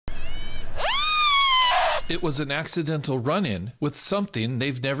It was an accidental run-in with something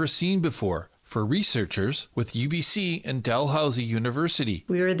they've never seen before for researchers with UBC and Dalhousie University.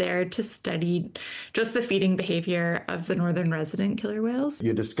 We were there to study just the feeding behavior of the northern resident killer whales.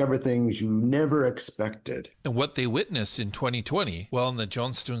 You discover things you never expected. And what they witnessed in 2020, while in the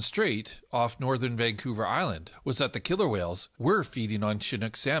Johnstone Strait off northern Vancouver Island, was that the killer whales were feeding on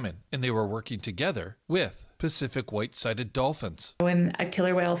Chinook salmon, and they were working together with Pacific white-sided dolphins. When a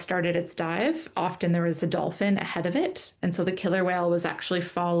killer whale started its dive, often there was a dolphin ahead of it, and so the killer whale was actually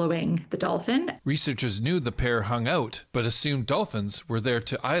following the dolphin. Researchers knew the pair hung out, but assumed dolphins were there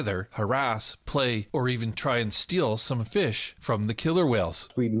to either harass, play, or even try and steal some fish from the killer whales.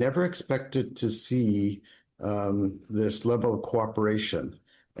 We never expected to see this level of cooperation.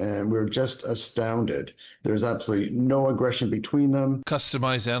 And we're just astounded. There's absolutely no aggression between them.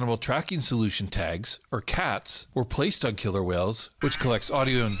 Customized animal tracking solution tags, or CATs, were placed on killer whales, which collects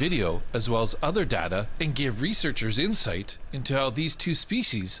audio and video, as well as other data, and give researchers insight into how these two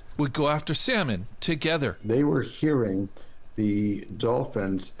species would go after salmon together. They were hearing the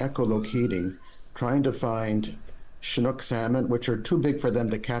dolphins echolocating, trying to find Chinook salmon, which are too big for them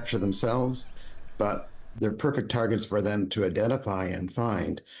to capture themselves, but they're perfect targets for them to identify and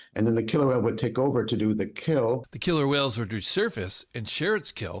find. And then the killer whale would take over to do the kill. The killer whales would resurface and share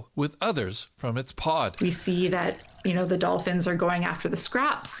its kill with others from its pod. We see that, the dolphins are going after the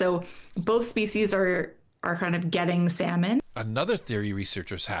scraps. So both species are kind of getting salmon. Another theory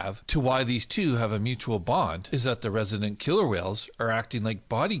researchers have to why these two have a mutual bond is that the resident killer whales are acting like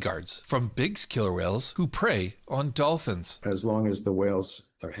bodyguards from Big's killer whales who prey on dolphins. As long as the whales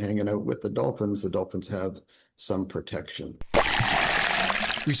are hanging out with the dolphins have some protection.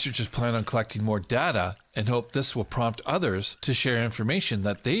 Researchers plan on collecting more data and hope this will prompt others to share information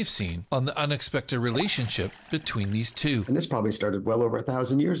that they've seen on the unexpected relationship between these two. And this probably started well over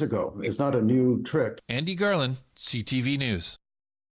 1,000 years ago. It's not a new trick. Andy Garland, CTV News.